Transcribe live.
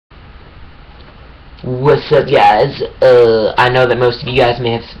What's up, guys? I know that most of you guys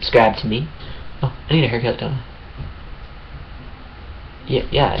may have subscribed to me. Oh, I need a haircut, don't I?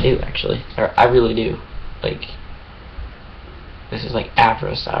 Yeah, I do, actually. Or, I really do. Like, this is like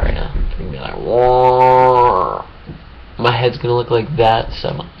Afro style right now. It's gonna be like, whoa. My head's gonna look like that,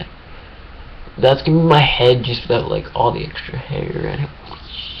 so that's gonna be my head just without, like, all the extra hair and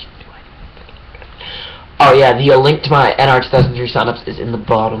oh yeah, the link to my nr2003 signups is in the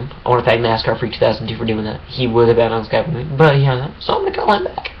bottom. I want to thank NASCAR Freak 2002 for doing that. He would have been on Skype with me, but he hasn't, so I'm gonna call him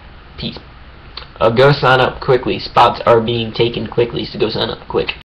back. Peace. Go sign up quickly. Spots are being taken quickly, so go sign up quick.